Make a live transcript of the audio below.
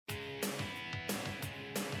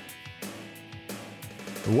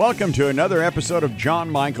Welcome to another episode of John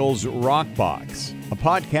Michael's Rockbox, a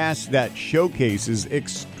podcast that showcases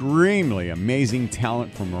extremely amazing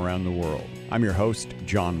talent from around the world. I'm your host,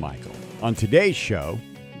 John Michael. On today's show,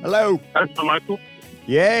 hello. Hi, Michael.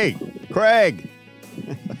 Yay, Craig.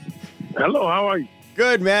 Hello, how are you?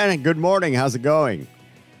 Good, man. Good morning. How's it going?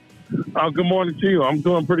 Good morning to you. I'm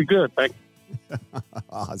doing pretty good, thank you.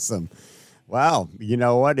 Awesome. Wow. You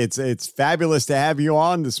know what? It's fabulous to have you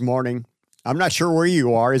on this morning. I'm not sure where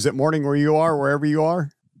you are. Is it morning where you are, wherever you are?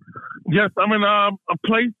 Yes, I'm in a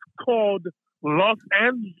place called Los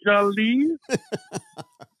Angeles.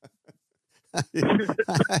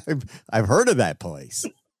 I've heard of that place.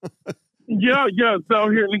 Yeah, it's out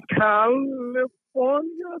here in California,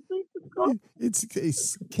 I think it's called.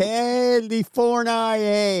 It's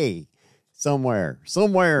California. Somewhere.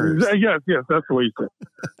 Yes, that's what you said.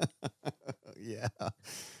 Yeah.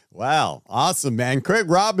 Wow. Awesome, man. Craig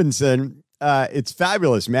Robinson, it's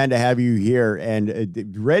fabulous, man, to have you here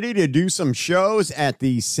and ready to do some shows at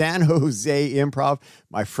the San Jose Improv.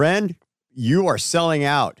 My friend, you are selling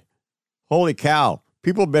out. Holy cow.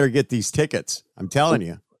 People better get these tickets. I'm telling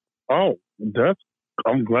you. Oh,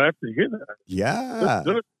 I'm glad to hear that. Yeah. That's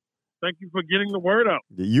good. Thank you for getting the word out.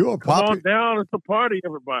 You are Come on down. It's a party,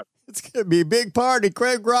 everybody. It's going to be a big party.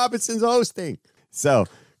 Craig Robinson's hosting. So,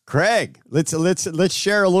 Craig, let's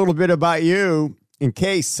share a little bit about you in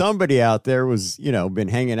case somebody out there was, been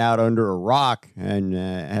hanging out under a rock and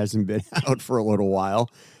hasn't been out for a little while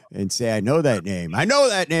and say, I know that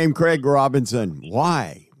name, Craig Robinson.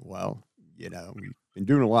 Why? Well, we've been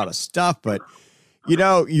doing a lot of stuff, but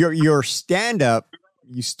your stand-up,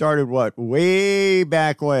 you started way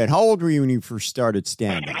back when? How old were you when you first started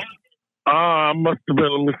stand-up? I must have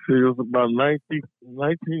been, let me see, it was about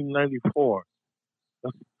 1994.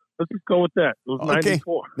 Let's just go with that. It was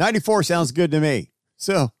 94. 94 sounds good to me.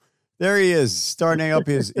 So there he is, starting up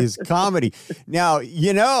his comedy. Now,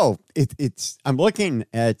 I'm looking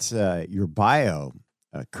at your bio,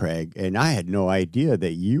 Craig, and I had no idea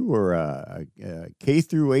that you were a K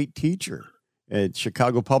through 8 teacher at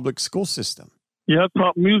Chicago Public School System. Yeah, I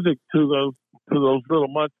taught music to those little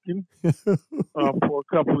munchkins for a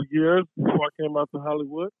couple of years before I came out to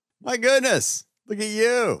Hollywood. My goodness, look at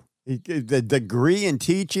you! The degree in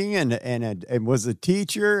teaching and was a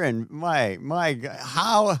teacher. And my God,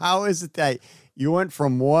 how is it that you went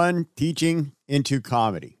from one teaching into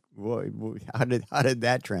comedy? How did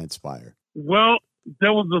that transpire? Well,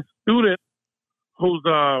 there was a student who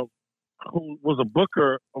was a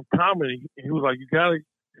booker of comedy. And he was like, "You got to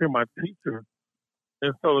hear my teacher."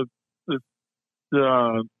 And so the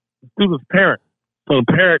student's parent. So the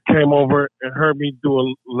parent came over and heard me do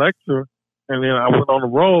a lecture, and then I went on the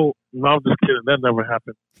road. No, I'm just kidding. That never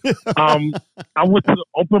happened. I went to the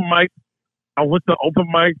open mic. So,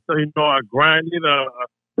 I grinded.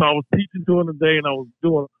 So I was teaching during the day, and I was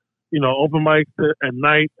doing, open mics at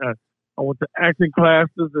night. I went to acting classes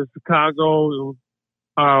in Chicago. It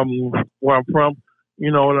was where I'm from.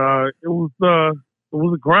 It was a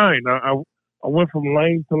grind. I went from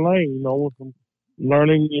lane to lane, went from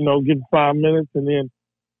learning, getting 5 minutes and then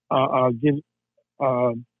getting,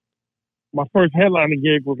 my first headlining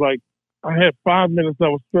gig was like, I had 5 minutes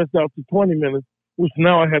that was stretched out to 20 minutes, which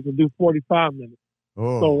now I had to do 45 minutes.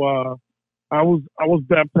 Oh. So I was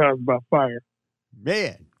baptized by fire.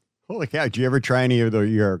 Man, holy cow. Did you ever try any of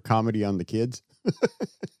your comedy on the kids?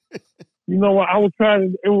 You know what? I was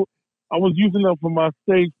using them for my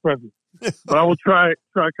stage presence. But I would try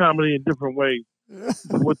comedy in different ways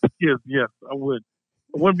with the kids. Yes, I would.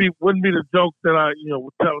 It wouldn't be the joke that I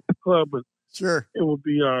would tell at the club, but sure, it would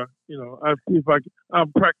be I'd see if I'll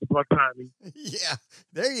practice my timing. Yeah,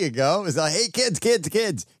 there you go. It's like, hey, kids.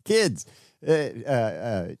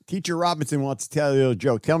 Teacher Robinson wants to tell you a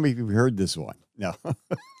joke. Tell me if you've heard this one. No.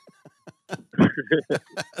 That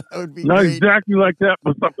would be not great. Exactly like that,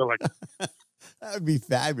 but something like that. That would be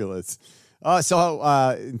fabulous. So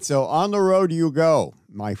on the road you go,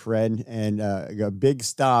 my friend, and a big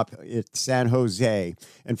stop at San Jose.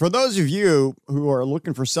 And for those of you who are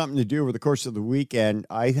looking for something to do over the course of the weekend,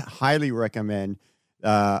 I highly recommend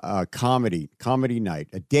a comedy night,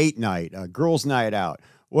 a date night, a girls' night out,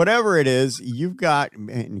 whatever it is. You've got,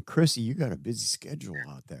 and Chrissy, you got a busy schedule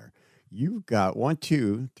out there. You've got 1,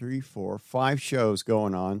 2, 3, 4, 5 shows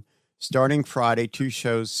going on, starting Friday, 2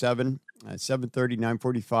 shows, 7:30,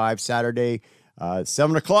 9:45, Saturday,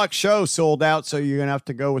 7 o'clock show sold out. So you're going to have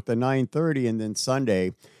to go with the 9:30, and then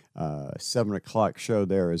Sunday, 7 o'clock show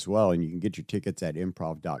there as well. And you can get your tickets at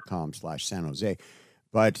improv.com/San Jose.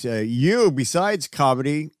 But you, besides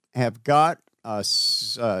comedy, have got a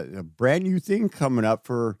brand new thing coming up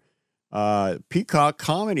for Peacock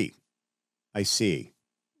Comedy. I see.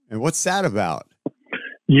 And what's that about?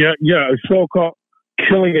 Yeah, a show called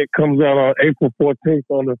Killing It comes out on April 14th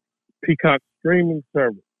on the Peacock streaming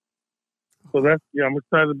service. So I'm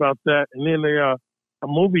excited about that. And then a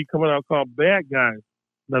movie coming out called Bad Guys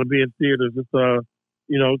that'll be in theaters. It's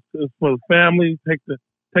it's for the family. Take the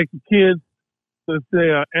kids. It's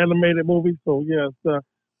an animated movie. So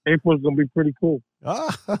April's gonna be pretty cool.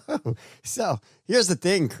 Oh, so here's the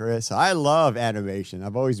thing, Chris. I love animation.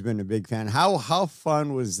 I've always been a big fan. How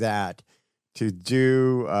fun was that to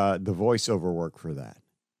do the voiceover work for that?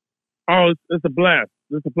 Oh, it's a blast.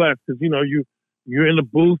 It's a blast because you're in the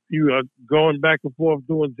booth. You are going back and forth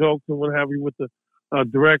doing jokes and what have you with the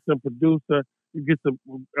director and producer. You get to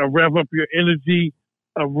rev up your energy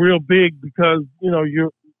real big because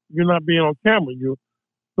you're not being on camera.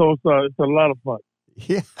 So it's a lot of fun.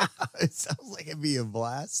 Yeah, it sounds like it'd be a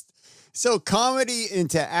blast. So comedy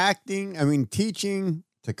into acting, I mean, teaching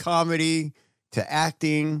to comedy to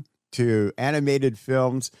acting to animated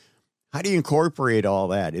films. How do you incorporate all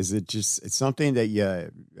that? Is it just it's something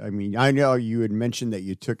that I know you had mentioned that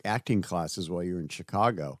you took acting classes while you were in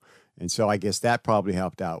Chicago. And so I guess that probably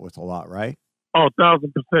helped out with a lot, right? Oh, 1,000%.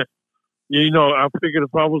 I figured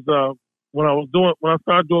if I was, when I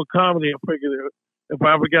started doing comedy, I figured if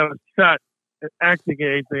I ever got a shot at acting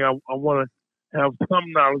or anything, I want to have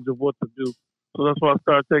some knowledge of what to do. So that's why I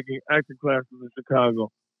started taking acting classes in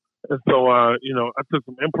Chicago. And so, I took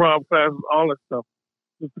some improv classes, all that stuff,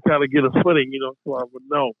 just to kind of get a footing, so I would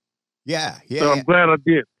know. Yeah. So I'm glad I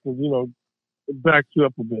did, because, it backs you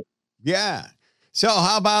up a bit. Yeah. So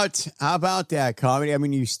how about that comedy? I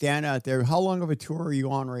mean, you stand out there. How long of a tour are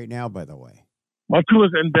you on right now, by the way? My tour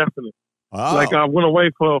is indefinite. Oh. Like I went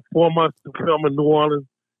away for 4 months to film in New Orleans,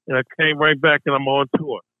 and I came right back, and I'm on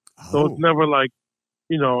tour. Oh. So it's never like,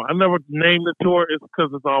 I never name the tour. It's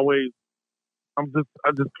because it's always, I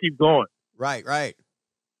just keep going. Right.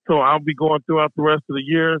 So I'll be going throughout the rest of the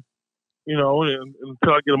year,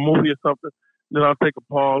 until I get a movie or something. Then I'll take a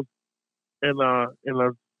pause, and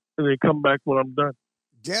then come back when I'm done.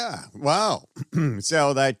 Yeah. Wow.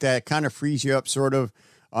 So that kind of frees you up sort of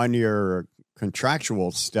on your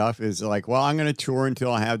contractual stuff is like, well, I'm going to tour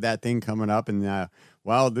until I have that thing coming up. And,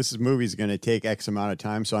 this movie's going to take X amount of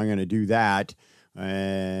time. So I'm going to do that.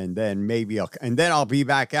 And then I'll be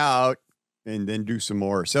back out and then do some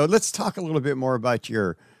more. So let's talk a little bit more about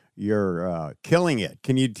your Killing It.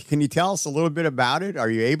 Can you tell us a little bit about it? Are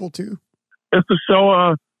you able to? It's a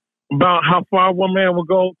show, about how far one man will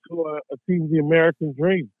go to achieve the American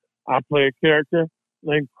dream. I play a character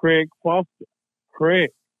named Craig Foster. Craig,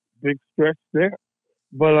 big stretch there.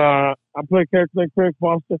 But I play a character named Craig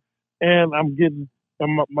Foster, and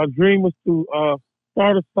my dream is to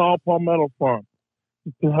start a saw palmetto farm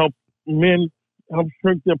to help men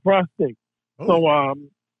shrink their prostate. Oh. So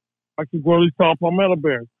I can grow these saw palmetto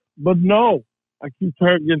berries. But no, I keep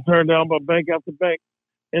getting turned down by bank after bank.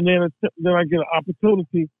 And then I get an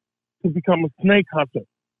opportunity to become a snake hunter,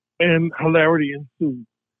 and hilarity ensues.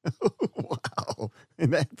 Wow.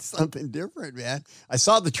 And that's something different, man. I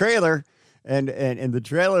saw the trailer and the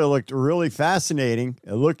trailer looked really fascinating.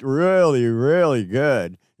 It looked really, really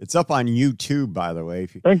good. It's up on YouTube, by the way.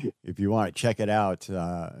 Thank you. If you want to check it out,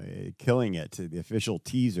 Killing It, the official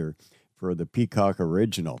teaser for the Peacock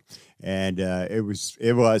original. And it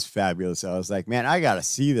was fabulous. I was like, man, I got to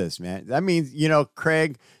see this, man. That means,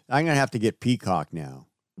 Craig, I'm going to have to get Peacock now.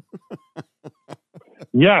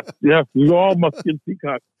 Yes, you all must get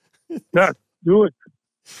Peacock. Yes, do it.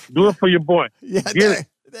 Do it for your boy. Yeah, get it.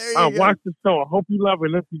 There you go. Watch the show. I hope you love it.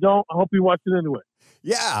 And if you don't, I hope you watch it anyway.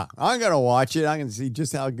 Yeah, I'm going to watch it. I'm going to see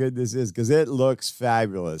just how good this is because it looks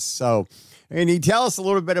fabulous. So, and you tell us a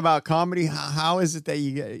little bit about comedy. How is it that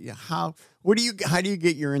you get, how do you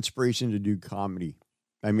get your inspiration to do comedy?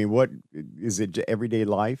 I mean, what is it? Everyday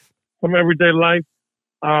life? From everyday life.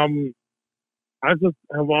 I just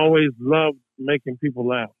have always loved making people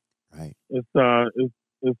laugh. Right.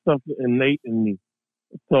 It's something innate in me.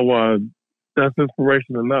 So that's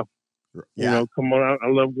inspiration enough. Yeah. Come on out. I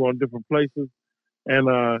love going to different places. And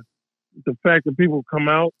the fact that people come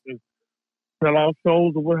out and sell out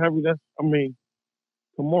shows or what have you,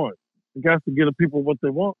 come on. You got to give the people what they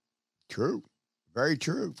want. True. Very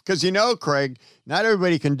true. Because, Craig, not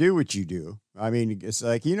everybody can do what you do. I mean, it's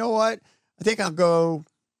like, you know what? I think I'll go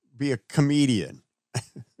be a comedian.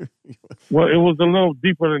 Well, it was a little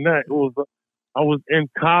deeper than that. I was in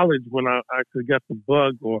college when I actually got the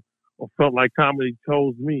bug or felt like comedy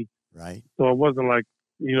chose me. Right. So it wasn't like,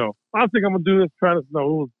 I think I'm gonna do this, try this.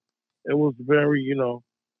 No, it was very,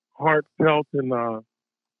 heartfelt and I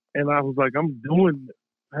was like, I'm doing it.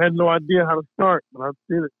 I had no idea how to start, but I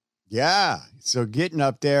did it. Yeah. So getting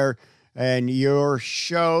up there And your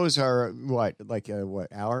shows are what, like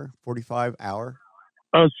what hour, 45 hour?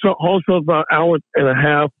 Whole show's about an hour and a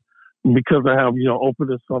half because I have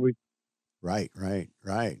openers coming. Right.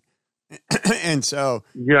 And so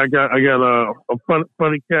I got a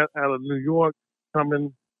funny cat out of New York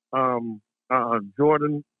coming.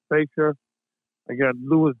 Jordan Baker. I got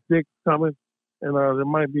Louis Dick coming, and there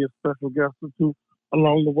might be a special guest or two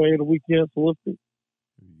along the way of the weekend. So we'll see.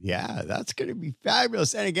 Yeah, that's going to be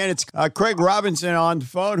fabulous. And again, it's Craig Robinson on the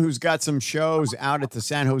phone, who's got some shows out at the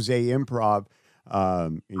San Jose Improv.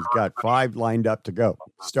 He's got 5 lined up to go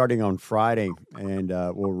starting on Friday, and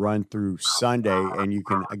we'll run through Sunday. And you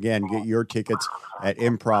can, again, get your tickets at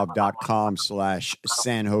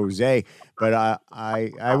improv.com/San Jose. But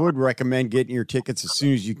I would recommend getting your tickets as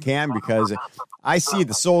soon as you can, because I see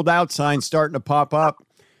the sold out sign starting to pop up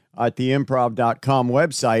at the improv.com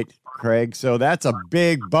website, Craig. So that's a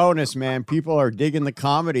big bonus, man. People are digging the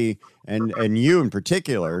comedy, and you in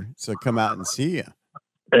particular. So come out and see you.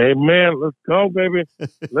 Hey, man, let's go, baby.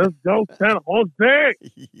 Let's go, San Jose.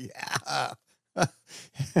 Yeah.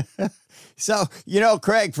 So,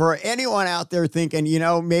 Craig, for anyone out there thinking,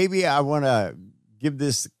 maybe I want to give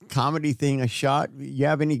this comedy thing a shot, you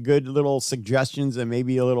have any good little suggestions and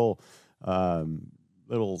maybe a little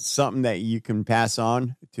something that you can pass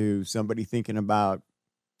on to somebody thinking about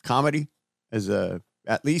comedy as at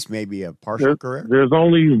least maybe a partial career? There's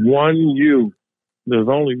only one you. There's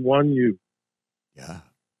only one you. Yeah.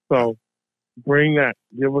 So bring that.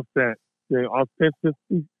 Give us that. The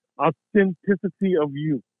authenticity of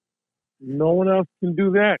you. No one else can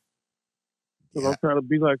do that. So don't try to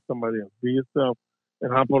be like somebody else. Be yourself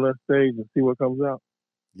and hop on that stage and see what comes out.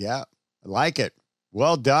 Yeah, I like it.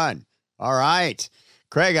 Well done. All right.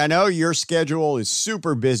 Craig, I know your schedule is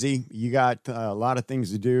super busy. You got a lot of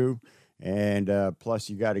things to do. And plus,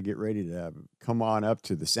 you got to get ready to come on up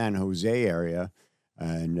to the San Jose area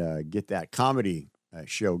and get that comedy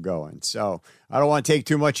show going. So I don't want to take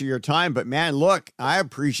too much of your time, but man, look, I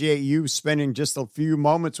appreciate you spending just a few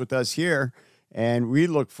moments with us here, and we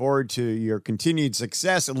look forward to your continued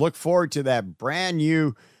success and look forward to that brand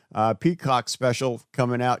new Peacock special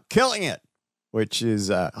coming out, Killing It, which is,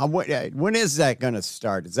 when is that going to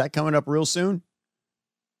start? Is that coming up real soon?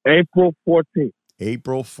 April 14th.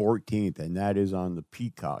 April 14th, and that is on the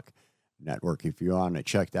Peacock Network if you want to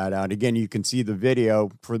check that out. Again, you can see the video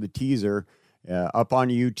for the teaser up on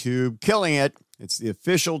YouTube, Killing It. It's the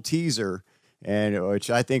official teaser, and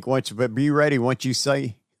which I think but be ready once you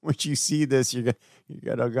see this, you're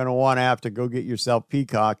gonna want to have to go get yourself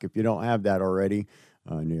Peacock if you don't have that already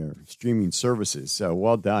on your streaming services. So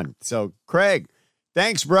well done. So Craig,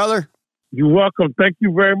 thanks, brother. You're welcome. Thank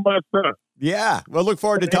you very much, sir. Yeah, we'll look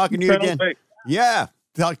forward to talking to you again. Yeah,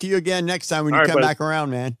 talk to you again next time when you come back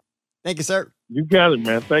around, man. Thank you, sir. You got it,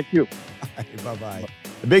 man. Thank you. All right, bye-bye.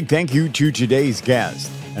 A big thank you to today's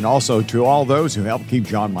guest, and also to all those who help keep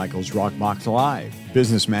John Michael's Rockbox alive.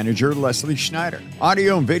 Business manager Leslie Schneider.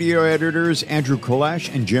 Audio and video editors Andrew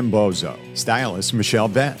Kolesh and Jim Bozo. Stylist Michelle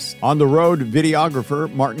Best. On the road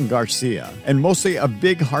videographer Martin Garcia. And mostly a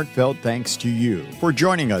big heartfelt thanks to you for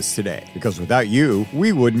joining us today, because without you,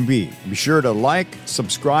 we wouldn't be. Be sure to like,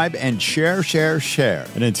 subscribe, and share.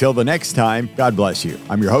 And until the next time, God bless you.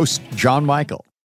 I'm your host, John Michael.